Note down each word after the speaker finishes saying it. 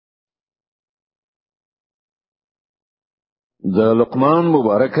د لقمان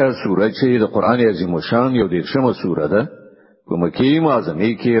مبارکه سوره چې د قران عظیم شان یو دیرشمه سوره ده په مکی معظمه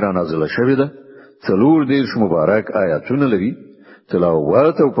کې را نازله شوې ده. څلور دیرش مبارک آیاتونه لري.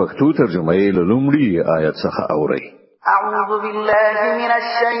 تلاوت او پښتو ترجمه یې له لومړي آیت څخه اوري. اعوذ بالله من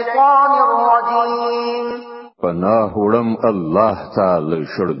الشیطان الرجیم. پناه وړم الله تعالی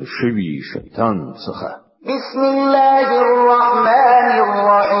شړل شوی شیطان څخه. بسم الله الرحمن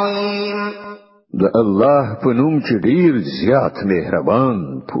الرحیم. د الله په نوم چې ډیر زیات مهربان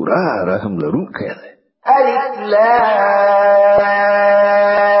پورا رحم لرونکی دی. الف لام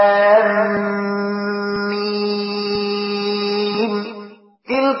میم.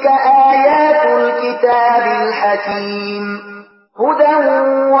 تلك آيات الكتاب الحكيم هدى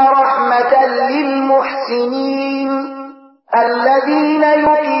ورحمة للمحسنين الذين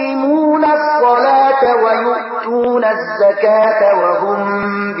يقيمون الصلاة ويؤتون الزكاة وهم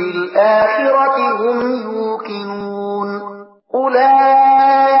بالآخرة هم يوقنون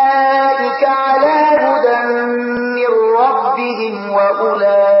أولئك على هدى من ربهم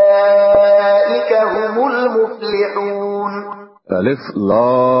وأولئك هم المفلحون. الف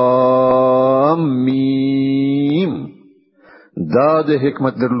لام میم. دا د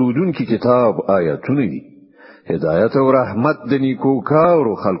حکمت درلودون کی کتاب آیاتونه دي. هدایت او رحمت د نیکو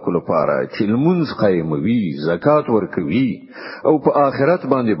کارو خلکو لپاره چې لمونځ قایموي، زکات ورکوي او په آخرت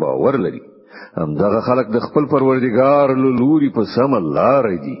باندې باور لري. همدغه خلک د خپل پروردګار له لوري په سم لار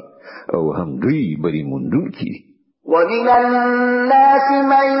دي او هم دوی بری موندونکي. ومن الناس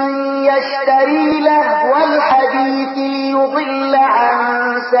من يشتري لهو الحديث ليضل عن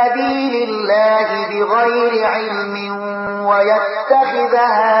سبيل الله بغير علم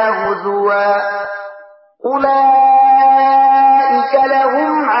ويتخذها هزوا أولئك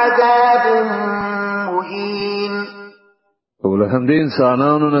لهم عذاب مهين. ولهم د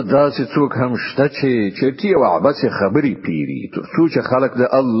انسانانو نه داسې څوک هم شته چې چټي او عبث خبري پیری تر څو چې خلک د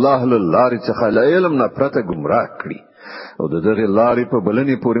الله له لارې څخه له علم نه پرته گمراه کړي او د دغه لارې په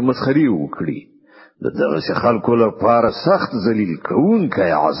بلنې پورې مسخري وکړي. د دغه خلکو لپاره سخت ذلیل کوونکی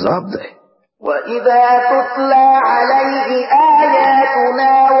عذاب دی. وَإِذَا تُتْلَى عَلَيْهِ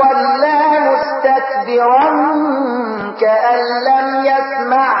آيَاتُنَا وَلَّى مُسْتَكْبِرًا كَأَن لَّمْ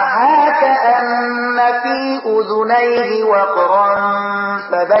يَسْمَعْهَا كَأَنَّ فِي أُذُنَيْهِ وَقْرًا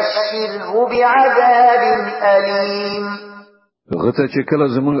فَبَشِّرْهُ بِعَذَابٍ أَلِيمٍ. غته چې کله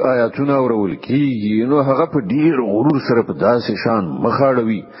زموږ آیاتونه اورول کیږي نو هغه په ډیر غرور سره په داسې شان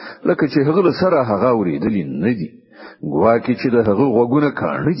مخاړوي لکه چې هغه سره هغه اورېدلې نه دي، ګواکې چې د هغه غوګونه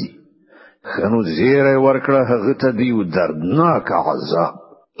کاڼه دي. خنو زیره ورکړه هغه ته دی دردناک عذاب.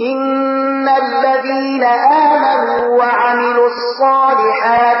 إن الذين آمنوا وعملوا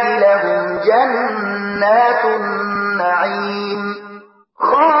الصالحات لهم جنات النعيم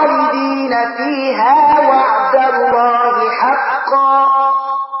خالدين فيها وعد الله حقا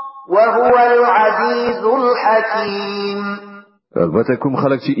وهو العزيز الحكيم. البته کوم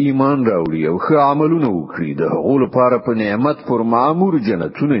خلک چې ایمان راوړي او ښه عملونه وکړي د هغو لپاره په نعمت پر معمور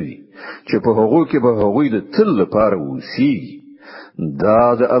جنتونه دي چې په هغو کې به هغوی د تل لپاره اوسېږي. دا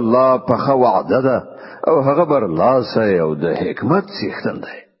د الله په خوا وعده ده او هغه برلاسه او د حکمت څښتن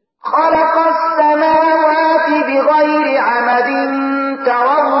دی. خلق السماوات بغير عمد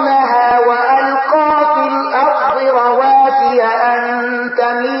ترونها وألقى في الأرض رواسي أن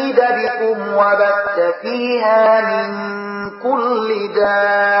تميد بكم وبث فيها من كل دابة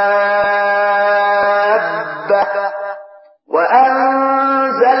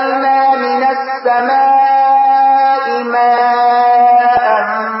وأنزلنا من السماء ماء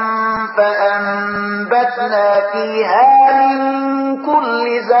فأنبتنا فيها من كل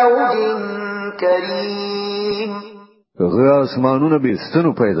زوج كريم. هغه اسمانونه به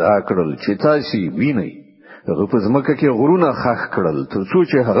ستنو پیدا کړل چې تاسو وینئ. هغه په ځمکه کې غرونه خښ کړل تر څو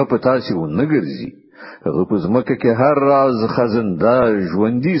چې هغه په تاسو ونګرځي. هغه په ځمکه کې هر راز خزنده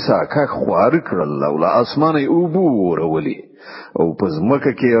ژوندۍ ساکه خوار کړل او له اسمانه اوبو ورولي او په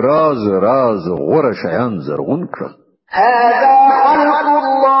ځمکه کې راز راز غوره شیان زرغون کړل. هذا خلق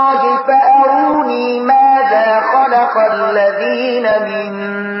الله فأروني ماذا خلق الذين من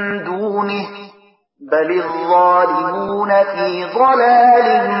دونه بل الظالمون في ضلال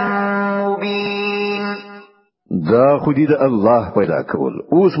مبين. دا خودی د الله پیدا کول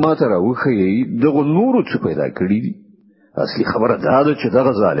اوس ما ته راوخی دغه نورو څه پیدا کړی دي. اصلي خبره دا ده چې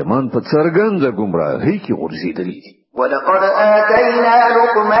دغه ظالمان په څرګنده گمراهۍ کې غورځېدلي دي. ولقد آتينا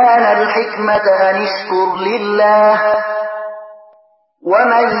لقمان الحكمة أن اشكر لله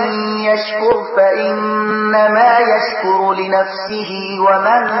ومن يشكر فإنما يشكر لنفسه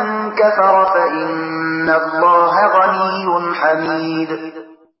ومن كفر فإن الله غني حميد.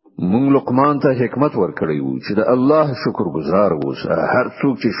 مونږ لقمان ته حکمت ورکړی وو چې د الله شکر گزار اوسه. هر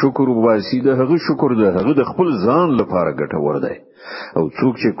څوک چې شکر وباسي د هغه شکر د هغه د خپل ځان لپاره ګټور دی، او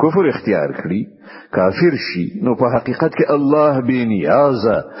څوک چې کفر اختیار کړي کافر شي نو په حقیقت کې الله بے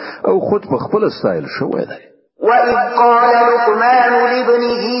نیازه او خود په خپل استایل شوی دی. وَإِذْ قَالَ لُقْمَانُ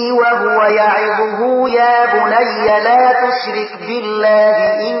لِابْنِهِ وَهُوَ يَعِظُهُ يَا بُنَيَّ لَا تُشْرِكْ بِاللَّهِ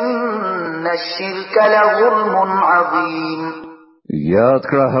إِنَّ الشِّرْكَ لَظُلْمٌ عَظِيمٌ. یاد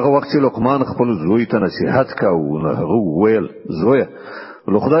کړه هغه وخت چې لقمان خپل زوی ته نصیحت کاوه، نو هغه وویل زویه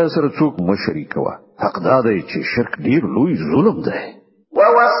له خدای سره څوک مه شریکوه، حق دا دی چې شرک ډیر لوی ظلم دی.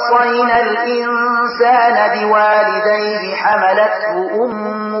 وَوَصَّيْنَا الْإِنسَانَ بِوَالِدَيْهِ حَمَلَتْهُ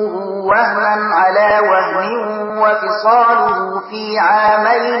أُمُّهُ وَهْنًا عَلَى وَهْنٍ وَفِصَالُهُ فِي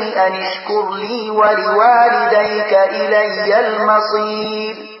عَامَيْنِ أَنِ اشْكُرْ لِي وَلِوَالِدَيْكَ إِلَيَّ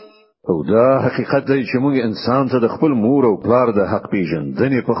الْمَصِيرُ. او دا حقیقت دی چې موږ انسان ته د خپل مور او پلار د حق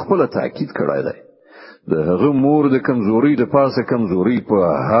پیژندنې په خپل تاکید کړای دی. د هغه مور د کمزوري د پاسه کمزوري په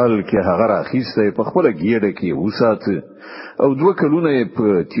حال کې هغه راخیسته په خپل ګیډه کې وساته او 2 کلونه په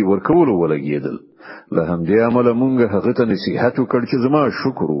تی ورکولو ولګیدل. له همدې عمله موږ هغه ته نصیحت وکړ چې زما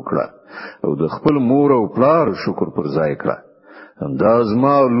شکر وکړه او د خپل مور او پلار شکر پر ځای کړه. همدا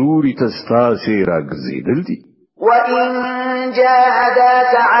زما لوري ته ستاسو راګزیدل دي. وَإِن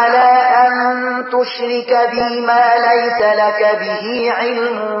جَاهَدَاكَ عَلَى أَن تُشْرِكَ بِي مَا لَيْسَ لَكَ بِهِ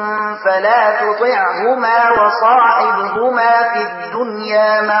عِلْمٌ فَلَا تُطِعْهُمَا وَصَاحِبْهُمَا فِي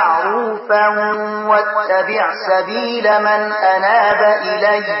الدُّنْيَا مَعْرُوفًا وَاتَّبِعْ سَبِيلَ مَنْ أَنَابَ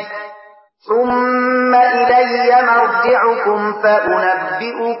إِلَيَّ ثُمَّ إِلَيَّ مَرْجِعُكُمْ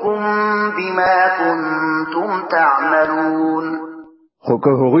فَأُنَبِّئُكُم بِمَا كُنتُمْ تَعْمَلُونَ. خو که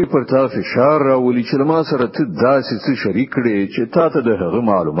هغوی پر تا فشار راولي چې ما سره ته داسې څه شریک کړي چې تا ته د هغه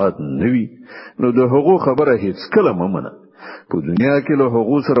معلومات نه وي، نو د هغو خبره هیڅ کله مه منه. په دنیا کې له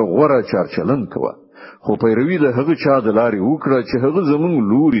هغو سره غوره چارچلن کوه، خو پیروي د هغه چا د لارې وکړه چې هغه زمونږ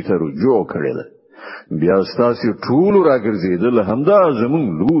لوري ته رجوع کړی ده. بیا ستاسو ټول راګرځېدل همدا زمونږ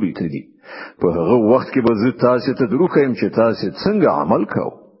لوري ته دي. په هغه وخت کې به زه تاسو ته دروخم چې تاسو څنګه عمل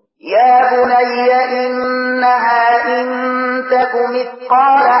کوئ. يا بني إنها إن تك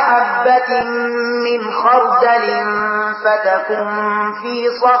مثقال حبة من خردل فتكن في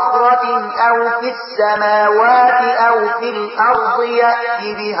صخرة أو في السماوات أو في الأرض يأت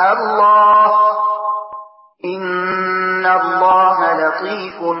بها الله إن الله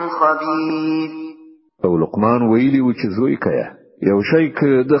لطيف خبير. او لقمان ویلی و چې زوی کیا یو شی ک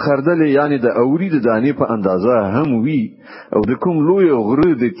د خردل یعنی د اوری د دانې په اندازه هم وی او د کوم لوی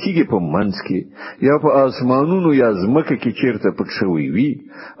غره د تیګې په منځ کې یا په اسمانونو یا زمکه کې چیرته پټ شوی وی،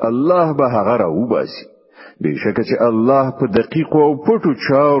 الله به هغه را وباسي. بشکه چې الله په دقیق او پټو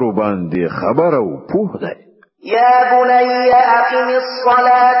چارو باندې خبر او پوه دی. يا بني أقم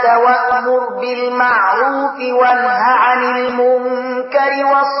الصلاة وأمر بالمعروف وانه عن المنكر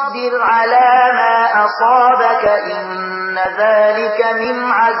واصبر على ما أصابك إن ذلك من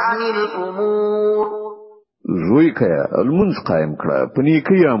عزم الأمور. زوی کیا المنز قائم کړه،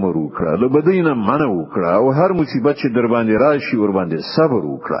 پنیکی امر وکړه، له بدینه منع وکړه او هر مصیبت چې در باندې راشي ور باندې صبر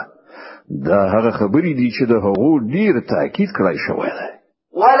وکړه. دا هغه خبرې دي چې د هغو ډیر تاکید کړای شوی دی.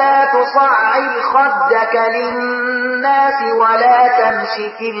 ولا تصعر خدك للناس ولا تمش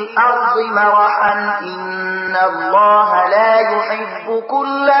في الأرض مرحا إن الله لا يحب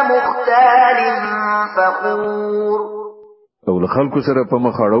كل مختال فخور. او له خلکو سره په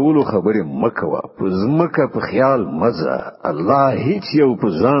مخاړولو خبرې مکوه، په ځمکه په خیال مزه. الله هیڅ یو په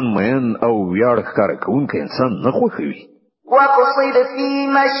ځان مین او ویاړ ښکار کوونکی انسان نه خوښوي. واقصد في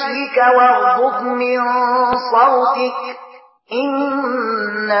مشيك واغضض من صوتك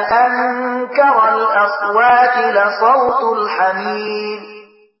إن أنكر الأصوات لصوت الحمير.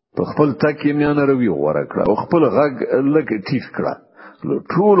 په خپل تکي میانه روي غوړه کړه او خپل غږ لږ ټیټ کړه، له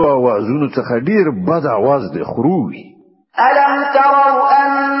ټولو اوازونو څخه ډیر بد आवाज دی خروي. ألم تروا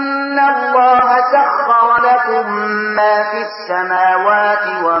أن الله سخر لكم ما في السماوات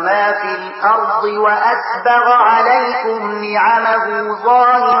وما في الأرض وأسبغ عليكم نعمه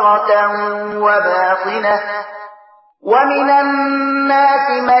ظاهرة وباطنة ومن الناس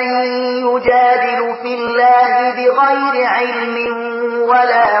من يجادل في الله بغير علم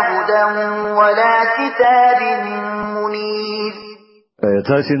ولا هدى ولا كتاب منير.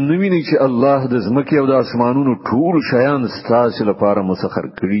 تاسو نوینئ چې الله د زمکه او د اسمانونو ټول شیان ستاسو لپاره مسخر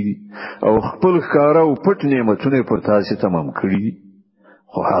کړی دي او خپل ښکار او پټ نعمتونه پر تاسو تمام کړی دي.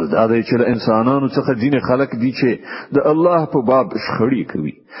 خو حال دا دی چې انسانانو څخه ځینې خلک دي چې د الله په باب شخړې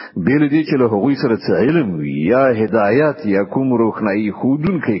کوي، بل دي چې له هغوی سره څه علم وي یا هدایت یا کوم روښنايي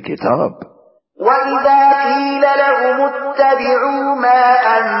ښودونکی کتاب. وَإِذَا قِيلَ لَهُمُ اتَّبِعُوا مَا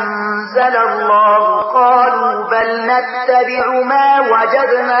أنزل الله قالوا بل نتبع ما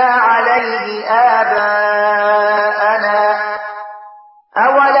وجدنا عليه آباءنا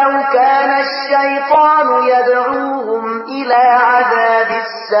أولو كان الشيطان يدعوهم إلى عذاب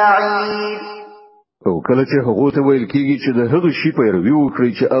السعير. او کله چې هغه ته ویل کیږي چې د هغه شی پیروي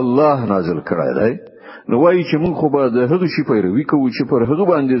وکړي چې الله نازل کړی دی نو وایي چې موږ خو به د هغه شی پیروي کوو چې پر هغه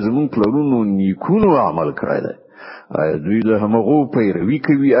باندې زموږ پلرونو نیکونو عمل کړی دی. دوی د همغو پیروي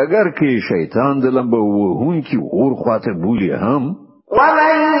کوي اگر کې شیطان د لمبه وهونکي اور خواته بولی هم.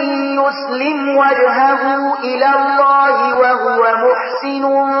 ومن يسلم وجهه إلى الله وهو محسن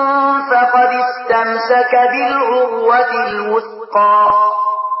فقد استمسك بالعروة الوثقى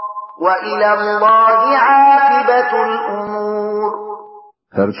وإلى الله عاقبة الأمور.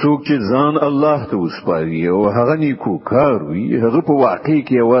 هر څوک چې ځان الله ته وسپاري او هغه نیکو کار وي هغه په واقع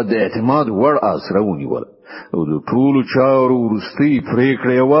کې یو د اعتماد وړ آسره ونیول او د ټولو چارو وروستۍ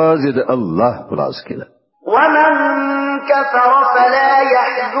پریکړه یوازې د الله په لاس کې ده. ومن كفر فلا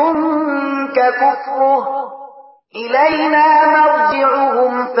يحزنك كفره إلينا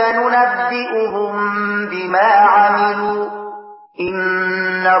مرجعهم فننبئهم بما عملوا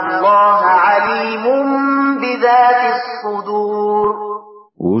إن الله عليم بذات الصدور.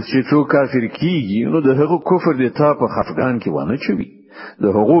 اوس چې څوک کافر کیږي نو د هغه کفر د تا په خفګان کې ونه چوي د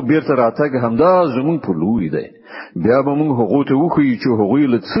هغه بیرته راتګ همدا زمون په لوري دی بیا به موږ هغه ته وخی چې هغه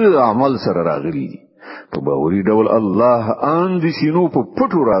له څه عمل سره راغلي دي په باوري ډول الله ان دي سينو په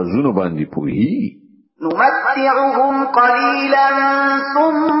پټو رازونو باندې پوهي. نمتعهم قليلا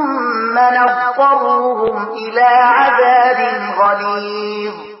ثم نضطرهم إلى عذاب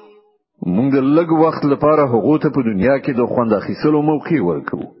غليظ. موږ د لږ وخت لپاره هغه ته په دنیا کې د خوند اخیستلو موقع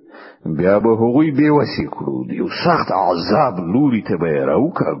ورکړو بیا به هغوی بے وسې کړو یو سخت عذاب لوري ته به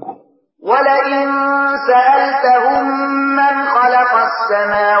راوکاږو. ولئن سألتهم من خلق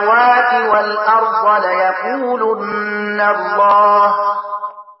السماوات والأرض ليقولن الله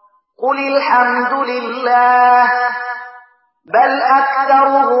قل الحمد لله بل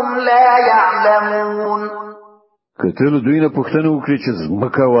أكثرهم لا يعلمون. کله دوی نه پوښتنه وکړي چې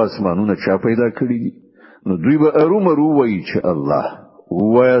زمکه او اسمانونه چا پیدا کړی دي نو دوی به ارومرو وایي چې الله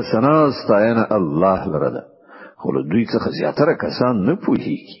وایي سنا ستاینه الله لره ده خو دوی څخه زیاتره کسان نه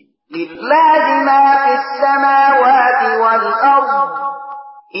پوهیږي. لله ما في السماوات والأرض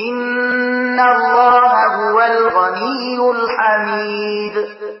إن الله هو الغني الحميد.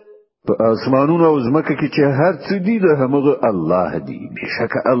 په اسمانونو او زمکه کې چې هر څه دي د همغه الله دی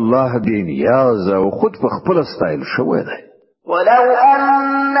بشک الله بې نیاز او خود په خپل ستایل شوی دی. ولو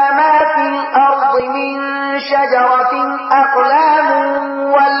أن ما في الأرض من شجرة أقلام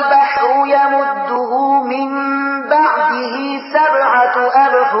والبحر يمده من بعده 7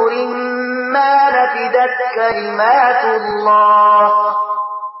 أبحر ما نفدت كلمات الله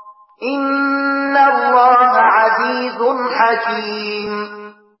إن الله عزيز حكيم.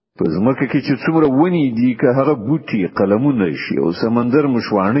 په زمکه کې چې څومره ونی دي که هغه بوټي قلمونه شي او سمندر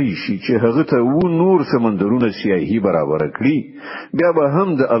مشوانه شي چې هغه ته و نور سمندرونه سیاهي برابر کړي بیا به هم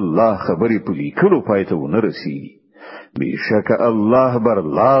د الله خبرې په لیکلو پایته ونه رسیږي. بشک الله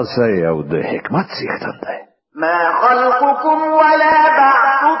برلاسه او د حکمت څښتن دی. ما خلقكم ولا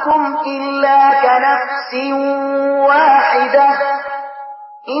بعثكم إلا كنفس واحدة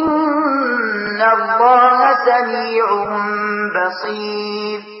إن الله سميع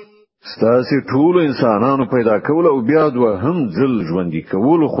بصير. ستاسو ټول انسانانو پیدا کول او بیا دوه هم ځل ژوندۍ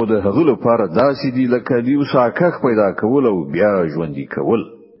کول خو د هغه لپاره داسې دي لکه دیو ساکخ پیدا کول او بیا ژوندۍ کول.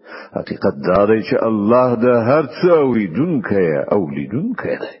 حقیقت دا دی چې الله د هر څه اوریدونکی او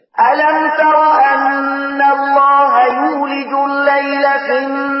لیدونکی دی. ألم تر أن الله يولج الليل في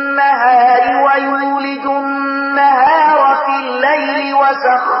النهار ويولج النهار في الليل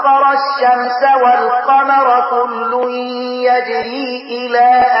وسخر الشمس والقمر كل يجري إلى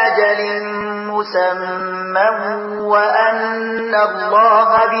أجل مسمى وأن الله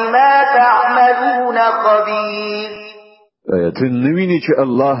بما تعملون خبير. ته نویني چې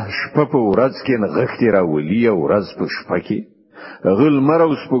الله شپه په ورځ کې نغښتي راولي او ورځ په شپه کې غل مر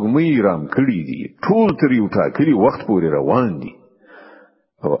او سپوږمۍ رام کړی دي ټول تر یو ټاکلي وخت پورې روان دي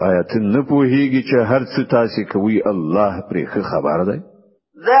او آیت نه پوهیږي چې هر څه تاسو کوي الله پرې خبر دی.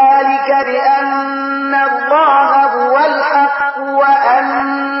 ذلك بأن الله هو الحق وأن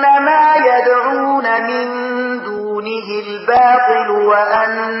ما يدعون من دونه الباطل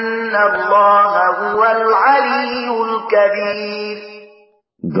وأن الله هو العلي الكبير.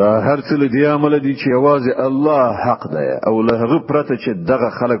 دا هر څه لدی عمل دي چې یوازې الله حق دی او له هغه پرته چې دغه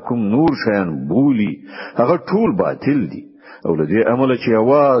خلک کوم نور شیان بولی هغه ټول باطل دي او لدی عمل چې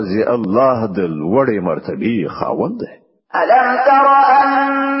یوازې الله د لوړې مرتبه خاوند دی. ألم تر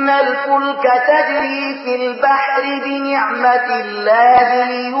أن الفلك يجري في البحر بنعمة الله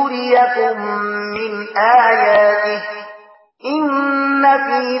ليريكم من آياته إن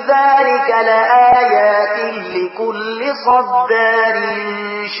في ذلك لآيات لكل صبار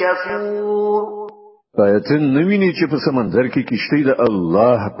شكور. آیتن نویني چې په سمندر کې کشتۍ د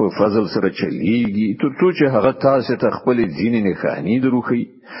الله په فضل سره چلیږي ترڅو چې هغه تاسو ته خپل ځینې نښانې دروخي.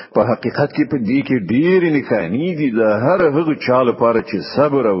 په حقیقت کې په دې کې ډېر نښانې دي د هر هغه چا لپاره چې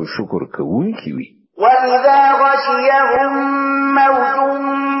صبر او شکر کوونکی وي. وإذا غشيهم موج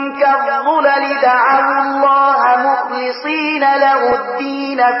كالظلل دعوا الله مخلصين له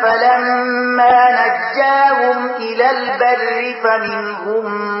الدين فلما نجاهم إلى البر فمنهم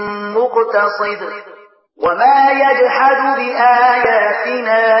مقتصد وما يجحد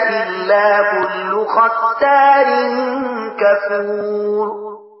بآياتنا إلا كل ختار كفور.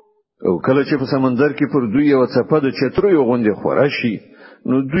 او کله چې په سمندر کې پر دوی یو څپه د چترو غوندې خورشي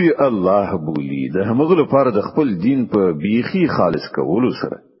نو دوی الله بولی د همغه لپاره د خپل دین په بیخي خالص کولو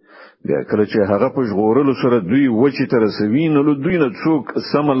سره. بیا کله چې هغه په ژغورلو سره دوی وچی تر رسوي نو دوی نه څوک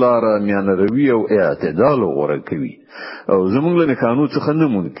سملاره میانه روي او اعتدال غوړه کوي او زمونږ له قانون څخه نه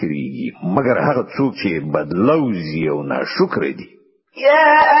منکريږي مګر هغه څوک چې بدلوزي او ناشکر دي. يا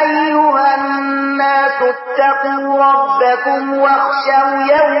أيها الناس اتقوا ربكم واخشوا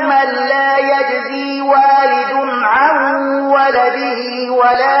يوما لا يجزي والد عن ولده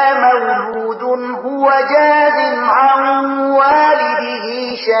ولا مولود هو جاز عن والده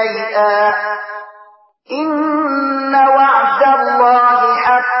شيئا إن وعد الله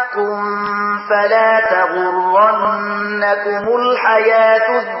حق فلا تغرنكم الحياة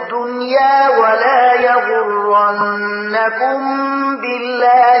الدنيا ولا يغرنكم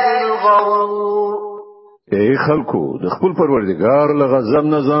بالله الغرور. ای خلکو د خپل پروردگار له غضب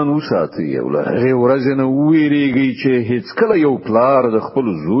نه ځان وساتئ او له هغې ورځې نه ویریږئ چې هیڅ کله یو پلار د خپل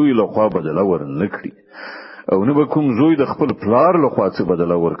زوی له خوا بدله ورنکړي او نه به کوم زوی د خپل پلار له خوا څه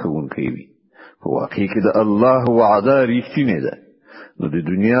بدله ورکوونکی وي. په واقع کې د الله وعده رښتینې ده نو د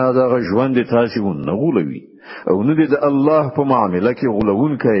دنیا دغه ژوند تاسو نه غولوي او نه د الله په معاملې کې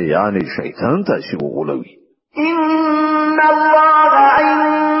غولونکی یعنی شیطان تاسو غولوي. إن الله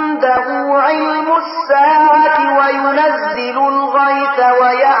عنده علم الساعة وينزل الغيث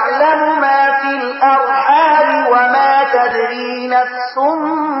ويعلم ما في الأرحام وما تدري نفس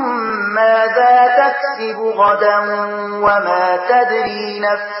ماذا تكسب غدا وما تدري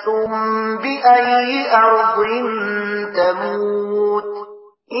نفس بأي أرض تموت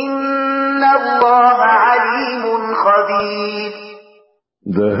إن الله عليم خبير.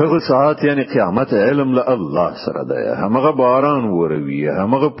 د هغه ساعت یعنی قیامت علم له الله سره ده. همغه باران وروي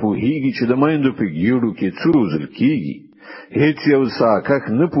همغه پوهیږي چې د مایندو په ګیړو کې څو روزل کیږي. هیڅ یو ساکک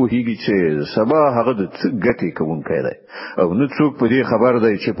نه پوهیږي چې سبا هغه د څه ګټې کوونکی دی او نه څوک په دې خبر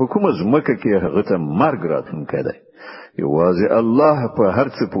دی چې په کومه ځمکه کې هغه ته مرګ راتلونکی دی. یوازې الله په هر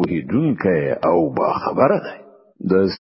څه پوهیدونکی او با خبره دی. د